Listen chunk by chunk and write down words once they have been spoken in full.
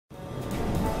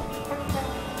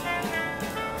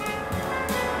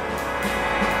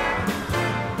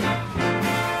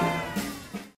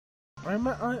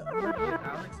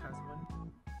Alex has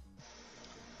one.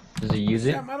 Does he use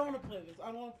it? Sam, I don't want to play this.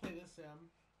 I don't want to play this, Sam.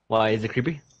 Why? Is it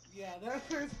creepy? Yeah, that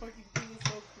first fucking thing is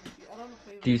so creepy. I don't want to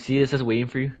play this. Do you see this as waiting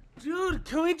for you? Dude,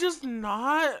 can we just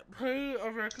not play a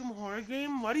Rec Room horror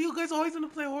game? Why do you guys always want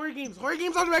to play horror games? Horror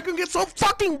games on Rec Room get so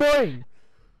fucking boring!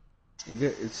 Yeah,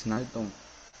 it's night though.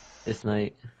 It's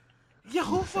night. Yeah,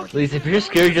 who fucking... At least if you're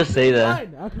scared, just say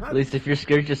that. Fine, At least if you're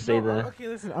scared, just say that. Okay,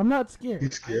 listen, I'm not scared. You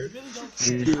scared? I really don't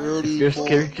care. If you're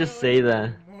scared, just say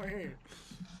that.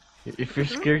 If you're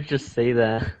scared, just say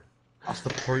that. I'll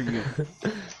support you.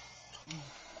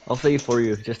 I'll say it for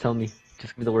you. Just tell me.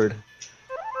 Just give me the word.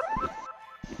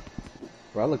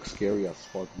 Bro, I look scary as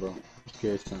fuck, bro. I'm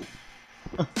scared, Sam.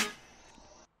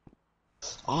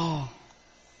 Oh.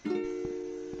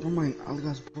 Oh my,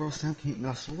 Algas, bro, Sam came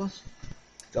last of us.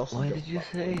 What did you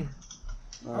say?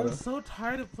 I'm so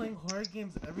tired of playing horror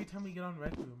games every time we get on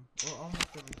Rec Room. Or almost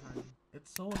every time.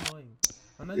 It's so annoying.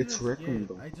 I'm not It's even Rec Room,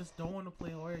 scared. though. I just don't want to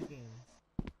play horror games.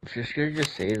 If you're scared,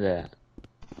 just say that.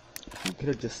 You could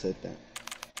have just said that.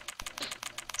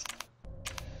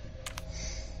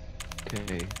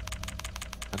 Okay.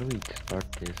 How do we start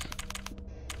this?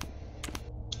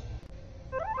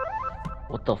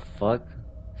 What the fuck?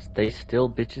 Stay still,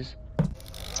 bitches.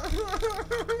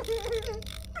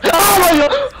 Oh my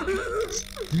god!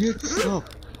 What's up?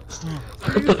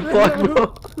 What the fuck, bro?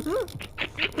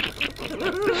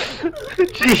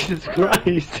 Jesus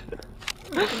Christ!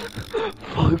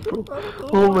 Fuck, bro.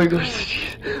 Oh my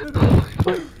gosh.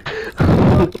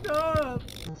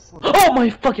 Oh my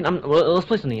fucking. Let's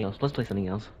play something else. Let's play something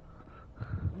else.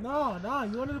 No,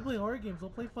 you wanted to play horror games. We'll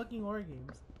play fucking horror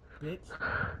games, bitch.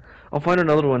 I'll find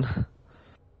another one.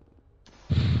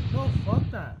 No, fuck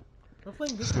that. We're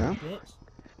playing this one, bitch.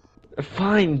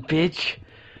 Fine, bitch.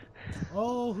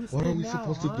 Oh, who's scared now, What are we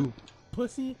supposed to do?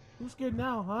 Pussy? Who's scared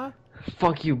now, huh?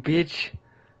 Fuck you, bitch.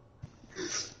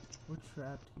 We're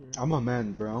trapped here. I'm a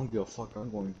man, bro. I don't give a fuck. I'm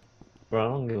going. Bro, I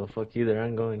don't give a fuck either.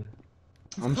 I'm going.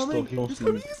 I'm coming. still He's close to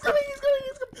coming, you. he's coming, he's coming,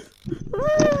 he's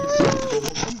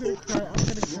coming.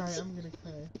 I'm gonna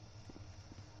cry.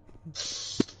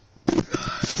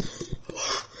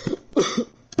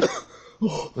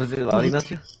 Was it loud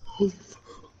enough?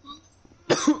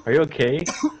 Are you okay?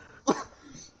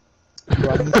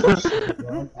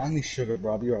 Bro, I need sugar,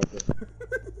 bro. I'll be right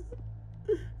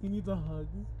there. He needs a hug.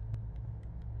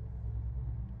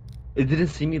 It didn't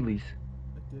see me, Lise.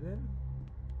 It didn't?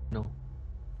 No.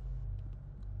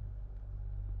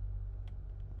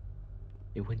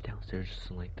 It went downstairs or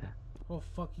something like that. Oh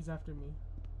fuck, he's after me.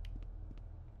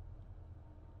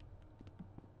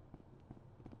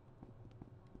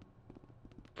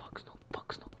 Fuck no,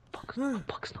 fuck no, fuck no,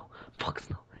 fuck no, fuck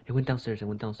no. It went downstairs,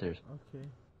 Okay.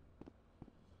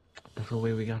 That's the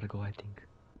way we gotta go, I think.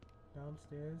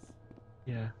 Downstairs?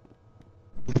 Yeah.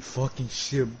 Holy fucking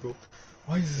shit, bro.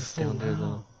 Why is it so Down there, loud?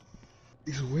 though.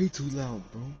 It's way too loud,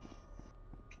 bro.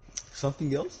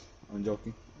 Something else? I'm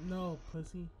joking. No,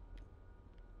 pussy.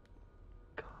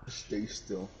 Stay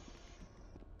still.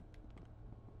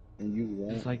 And you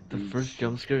won't. It's like the do first shit.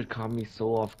 jump scare caught me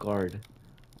so off guard.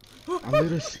 I'm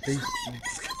literally stay still.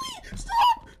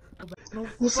 Stop! No,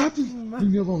 What's happening? Leave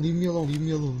me alone, leave me alone, leave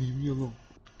me alone, leave me alone.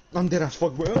 I'm dead as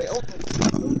fuck, bro.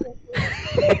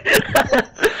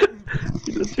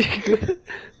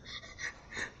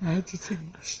 I had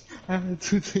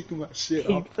to take my shit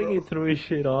He off, fucking bro. threw his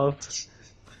shit off.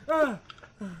 Ah!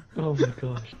 Oh my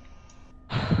gosh.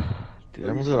 Dude, I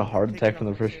almost got a heart attack from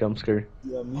the first jump scare.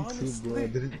 Yeah, me too, bro. I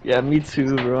didn't. Yeah, me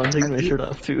too, bro. I'm taking my shirt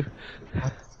off too.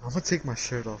 I'm gonna take my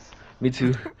shirt off. Me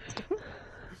too.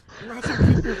 Russell,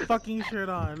 keep your fucking shirt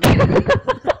on.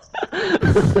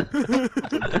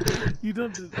 You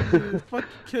don't fuck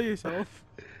kill yourself.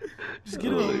 Just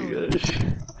get it Oh over. my gosh.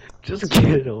 Just get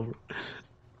it over.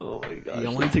 Oh my gosh. Yeah,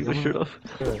 I want to take my shirt off.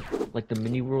 Like the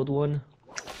mini world one.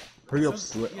 Hurry up,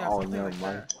 Some- sweat. yeah, Oh, something never like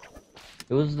mind. that.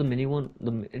 It was the mini one.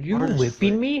 Are you Hard as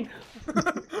whipping shit. me?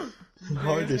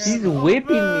 Hard as He's shit.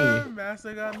 whipping me.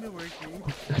 Master got me working.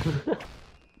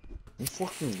 I'm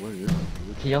fucking weird.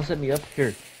 Can y'all set me up?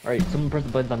 Here. Alright, someone press the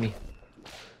buttons on me.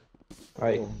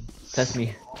 Alright, Oh. test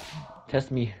me.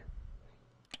 Test me.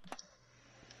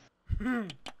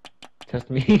 Test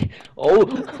me. Oh!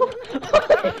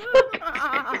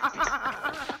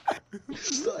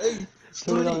 Hey,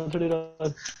 Turn it on, turn it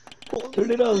on.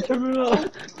 Turn it on, turn it on.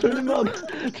 Turn him up.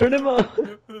 Turn him up.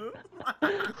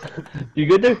 You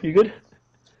good there? You good?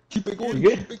 keep it going. You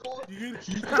good? Keep it going.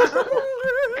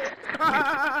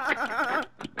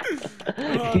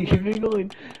 Keep it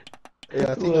going. Yeah,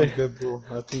 I think Boy. I'm good, bro.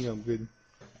 I think I'm good.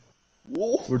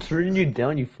 Whoa. We're turning you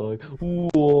down, you fuck. Whoa.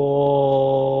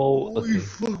 Holy Okay.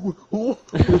 fuck. Whoa.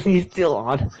 He's still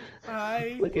on.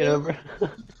 Hi. Look at him, bro.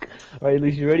 Alright,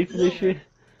 Luis, you ready for this shit?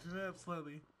 Do that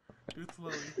slowly. Do it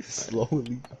slowly.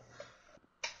 Slowly.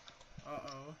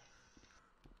 Uh-oh.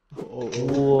 Oh.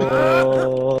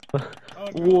 Whoa. Oh,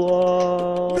 no.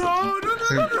 Whoa. No, no, no,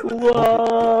 no, no.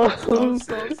 Whoa. Stop,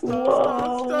 stop, stop,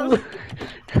 Whoa.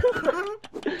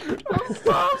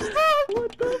 Stop, stop.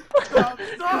 What the Stop, fuck?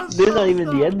 stop, This is not stop, even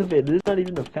stop. the end of it. This is not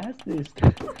even the fastest.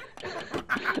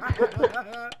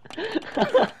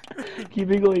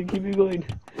 Keep it going, keep it going.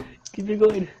 Keep it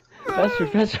going. Faster,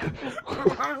 faster.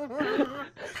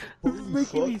 This is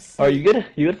making me sick. Are you good?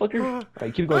 You good, fucker?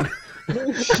 Alright, keep going.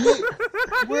 Oh shit.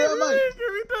 Where am I?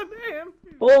 Give me that hand.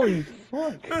 Holy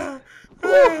fuck.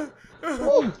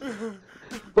 Oh.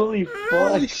 Holy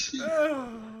Holy fuck. shit.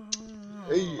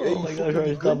 Hey, Oh my gosh,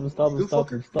 alright, stop him, stop him, stop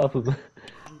him, stop him.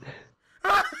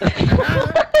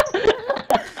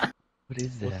 What is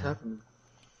What's that? happening?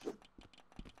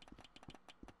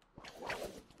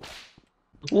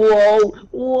 Whoa!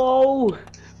 Whoa!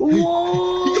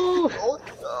 Whoa! Oh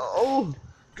no!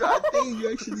 God dang,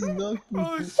 you actually knocked me.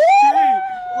 Oh shit!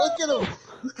 Look at him!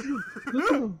 Look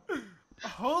at him!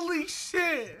 Holy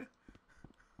shit!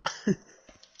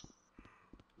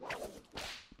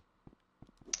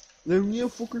 Let me a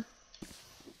fucker.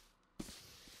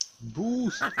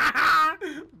 Boost! Bro,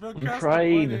 I'm cross the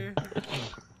trying. border.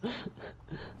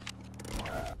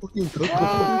 Fucking cook.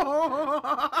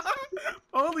 Oh!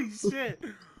 Holy shit!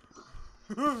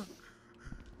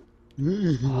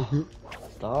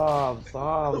 Stop,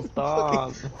 stop,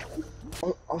 stop.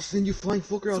 I'll send you flying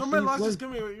fucker. I'll Someone send you lost flying. this.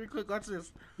 Come here, real quick. Watch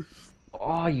this.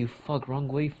 Oh, you fuck, wrong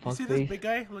way, You fuck see this face. big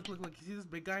guy? Look, look, look. You see this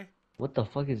big guy? What the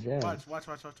fuck is that? Watch, watch,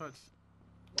 watch, watch, watch.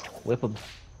 Whip him.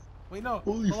 Wait, no.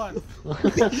 Holy Hold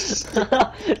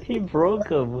on. He broke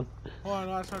him. Hold on,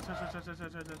 watch, watch, watch, watch, watch, watch,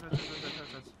 watch, watch, watch,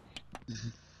 watch, watch.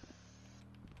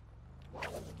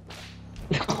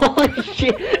 Holy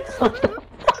shit!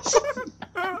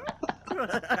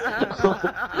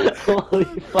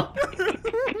 Holy fuck!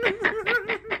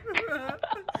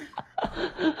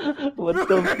 What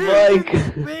the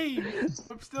fuck? Wait,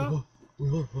 up still?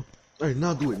 Alright,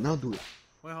 now do it. Now do it.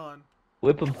 Wait, hold on.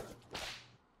 Whip him.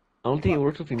 I don't think it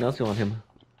works with Ignacio on him.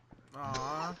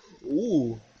 Aww.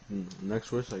 Ooh.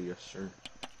 Next wish, I guess, sure.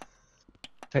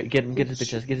 Hey, get him, get his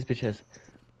bitch ass, get his bitch ass.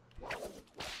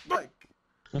 Look.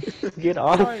 Get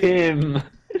off Sorry. him!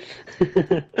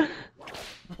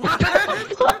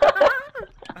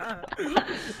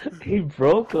 He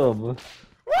broke him. Woo!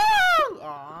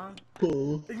 Aw.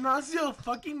 Oh. Ignacio,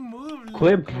 fucking move.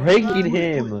 Quit gorda. breaking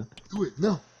him. Do it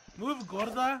now. Move,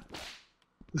 gorda.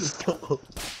 Stop.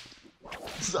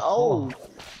 Stop.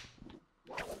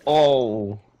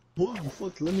 Oh. Holy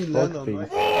fuck, let me land Fuck on my.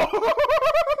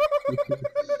 face.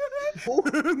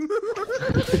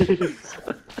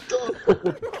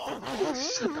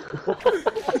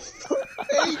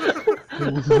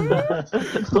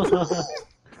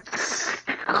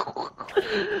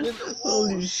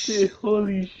 Holy shit,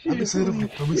 holy shit. I'm inside of holy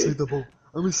it. I'm inside the boat.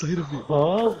 I'm inside of it.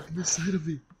 Huh? I'm inside of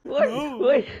it. What? No.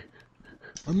 Wait.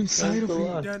 I'm inside of That's a it.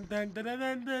 lot. Dun, dun, dun, dun,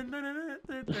 dun, dun, dun,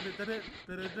 dun,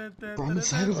 dun, dun, I'm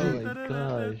inside of it. dun,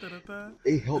 Oh my dun,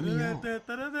 Hey, help me out.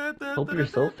 Help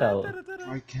yourself out.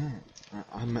 I can't.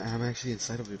 I'm actually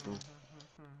inside of it, bro.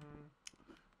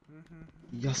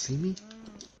 Y'all see me?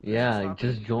 Yeah,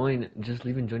 just join. Just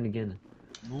leave and join again.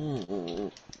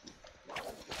 No.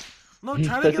 No, He's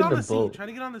try to stuck get in on the the seat. boat. Try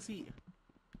to get on the seat.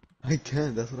 I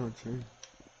can't. That's what I'm trying.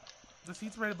 The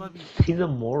seat's right above you. He's a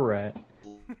more rat.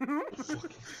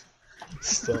 Fuck.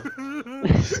 Stop. Look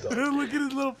at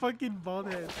his little fucking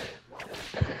bald head.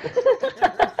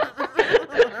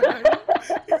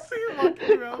 You see him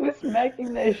walking around. Quit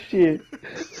smacking that shit.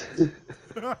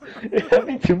 You're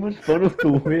having too much fun with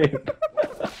the whip.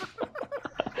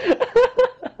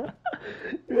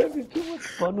 You're having too much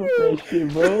fun with that shit,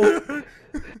 bro.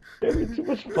 You're having too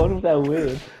much fun with that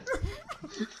whip.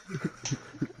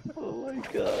 Oh my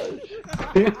gosh.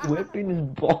 You're whipping his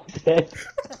bald head.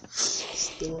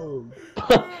 Stop.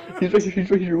 He's right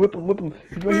here, whip him, whip him.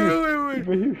 He's right here. Wait. He's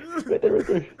right here. Right there, right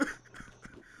there.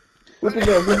 Whip his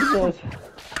ass, whip his ass.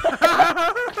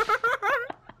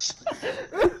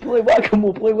 Play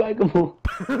whack-a-mole, play whack-a-mole.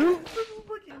 This is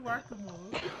fucking whack-a-mole.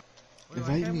 Wait, why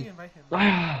Invite can't me. we invite him?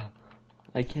 Ah,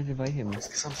 I can't invite him. It's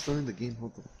because I'm still in the game.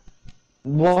 Hold on.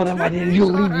 What am I doing? You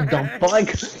leave, you dumb fuck.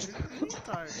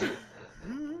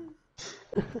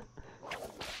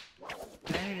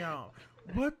 Damn.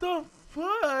 What the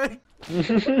fuck?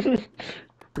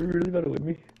 Are you really about to whip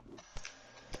me?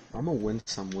 I'm gonna win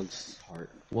someone's heart.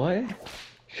 What?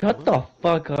 Shut the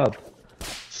fuck up.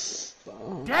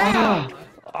 Damn!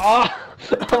 Oh,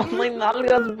 my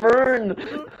nalgas burn!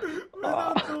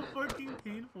 That was so fucking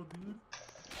painful, dude.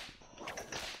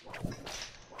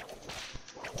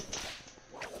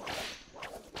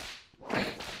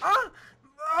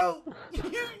 No!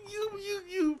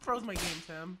 You froze my game,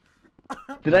 Sam.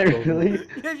 Did I really?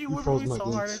 Yeah, you whipped froze me my so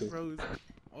game hard I too. froze.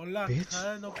 Hola,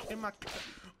 Bitch. no que ma...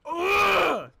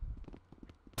 Ugh!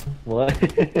 What?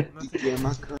 Yeah,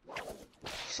 my cut.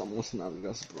 Someone's not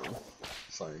gas, bro.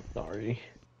 Sorry. Sorry.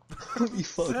 Holy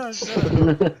fuck.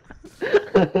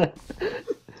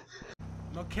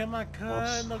 No que ma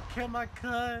cut, no que ma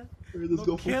cut. Alright, let's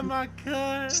go No que for ma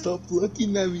cut. Stop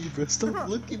looking at me, bro. Stop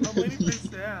looking I'm at waiting me. for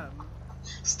Sam.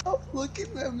 Stop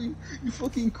looking at me. You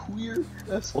fucking queer.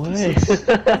 That's What? piece of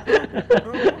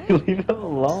shit. Leave him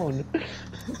alone.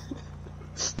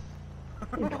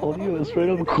 I told you it was straight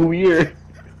up queer.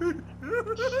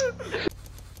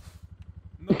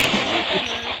 No que ma cut.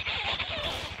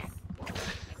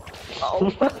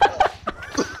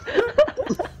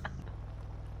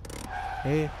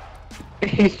 Hey,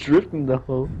 He's drifting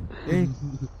though. hey,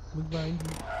 look behind you.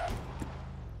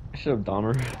 I should have done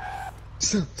her.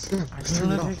 Sam, I just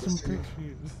turn it wanna off. take some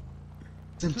pictures.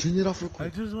 Sam, turn it off real I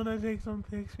quick. just wanna take some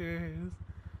pictures.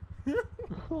 I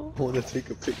wanna take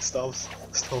a pic. Stop.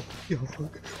 Yo,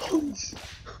 fuck. Holy shit.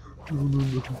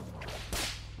 No.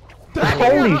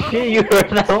 Holy shit, you heard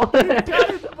that Got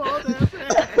his one? bald ass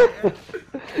head.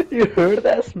 You heard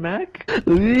that smack?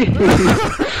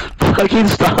 Fucking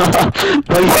stop!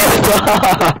 Fucking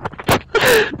stop!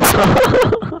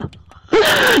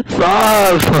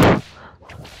 Stop!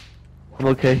 I'm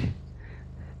okay.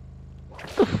 Get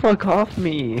the fuck off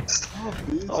me! Stop,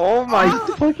 bitch. Oh my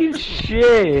fucking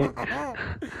shit!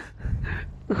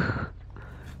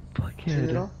 Fuck Turn it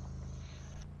it. off.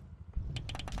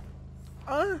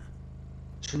 Uh,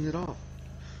 Turn it off.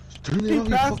 Turn it He off,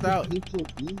 passed you fucking out. people,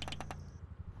 dude.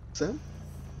 Sam?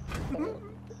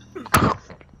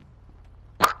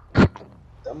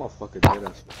 That motherfucker dead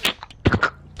ass.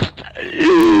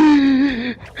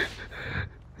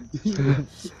 shut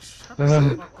the fuck up,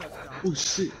 Dom. Oh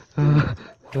shit.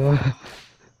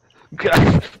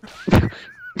 God.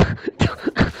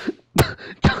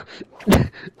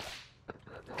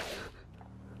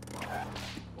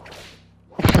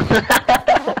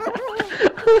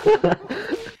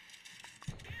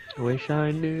 Wish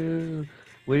I knew.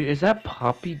 Wait, is that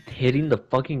Poppy hitting the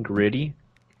fucking gritty?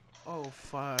 Oh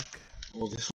fuck. Oh,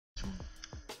 this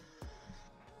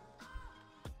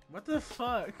What the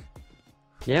fuck?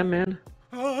 Yeah, man.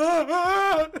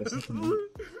 The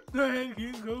head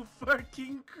can go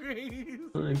fucking crazy.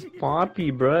 It's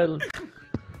Poppy, bro.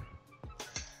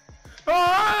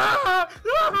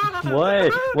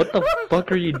 What? What the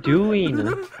fuck are you doing?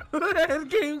 The head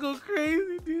game go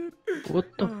crazy, dude. What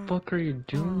the fuck are you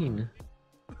doing?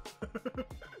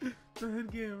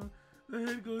 The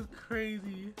head goes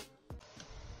crazy.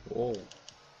 Whoa.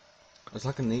 It's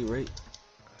like an 8 rate.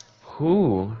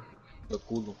 Who? The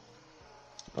culo.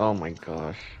 Oh my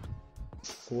gosh.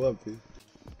 What, bitch?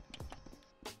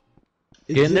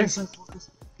 Get in there. inside, focus.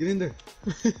 Get in there.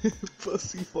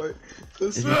 Pussy fart. Is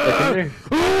Pussy. he stuck in there?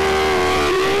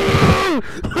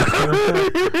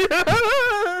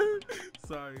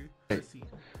 Sorry. Let's see.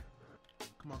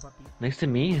 Come on, puppy. Next to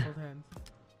me? Hold hands.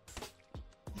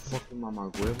 Fucking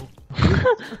mama huevo.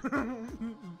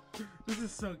 This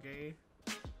is so gay.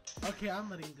 Okay, I'm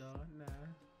letting go. Nah.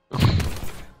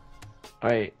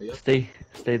 Alright, Yep. stay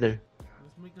there.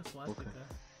 Let's make a swastika.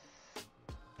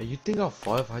 Hey, you think I'll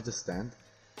fall if I just stand?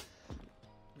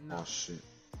 No. Oh shit.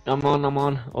 I'm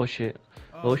on. Oh shit.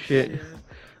 Oh shit.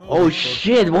 Oh, Oh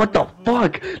shit, what the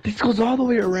fuck? This goes all the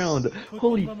way around.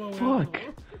 Holy fuck.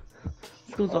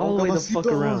 This goes all the way the fuck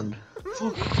Mamacita. around.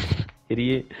 Fuck.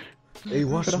 Idiot. Hey,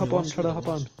 watch Try to me, hop on, watch try me, to hop watch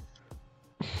on. me.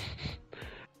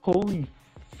 Holy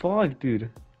fuck, dude.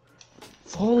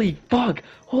 Holy fuck!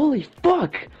 Holy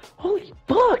fuck! Holy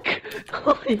fuck!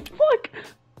 Holy fuck!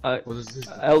 What is this?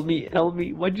 Help me,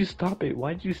 why'd you stop it?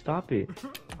 Why'd you stop it?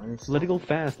 I'm Let it go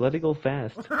fast, let it go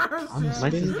fast. I'm Nice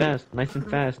spinning. and fast, nice and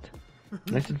fast.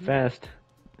 Nice and fast.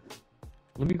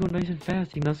 Let me go nice and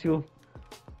fast, Ignacio.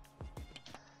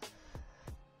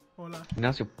 Hola.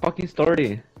 Ignacio, fucking start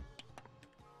it.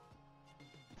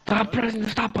 Stop pressing the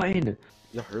stop button!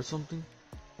 You heard something?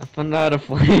 I found out how to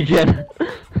fly again.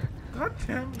 God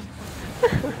damn you.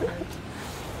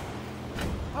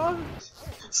 Oh,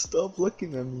 Stop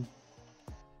looking at me.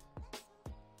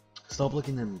 Stop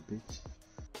looking at me, bitch.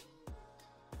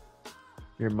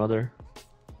 Your mother.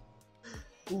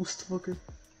 Ooh, fucker.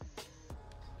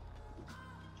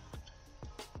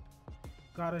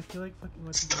 God, I feel like fucking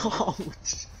with you. Stop.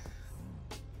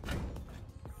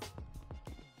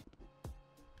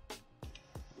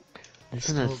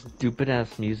 Listen to that stupid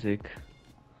ass music.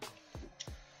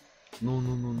 No.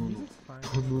 Music's fine.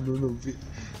 No.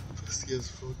 Pussy as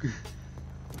fuck.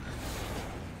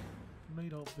 No, you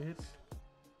don't, bitch.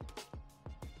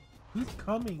 Who's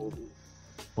coming?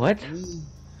 What?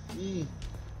 Me.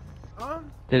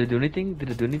 Did it do anything? Did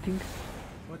it do anything?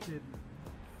 What did?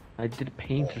 I did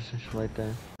paint or something like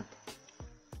that.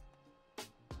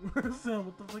 Sam,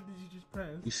 what the fuck did you just press?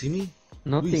 You see me?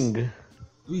 Nothing.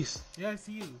 Luis. Yeah, I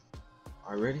see you.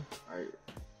 Alright, ready? Alright.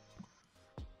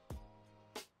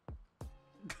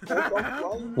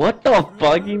 What the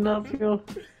fuck, Ignacio?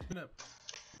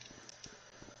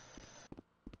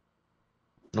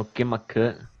 No quema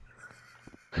cut.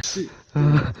 Shit.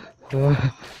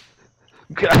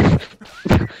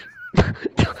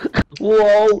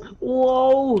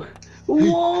 Whoa!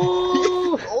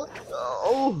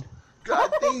 Oh,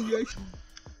 god dang you actually.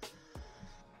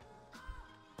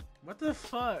 What the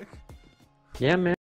fuck? Yeah, man.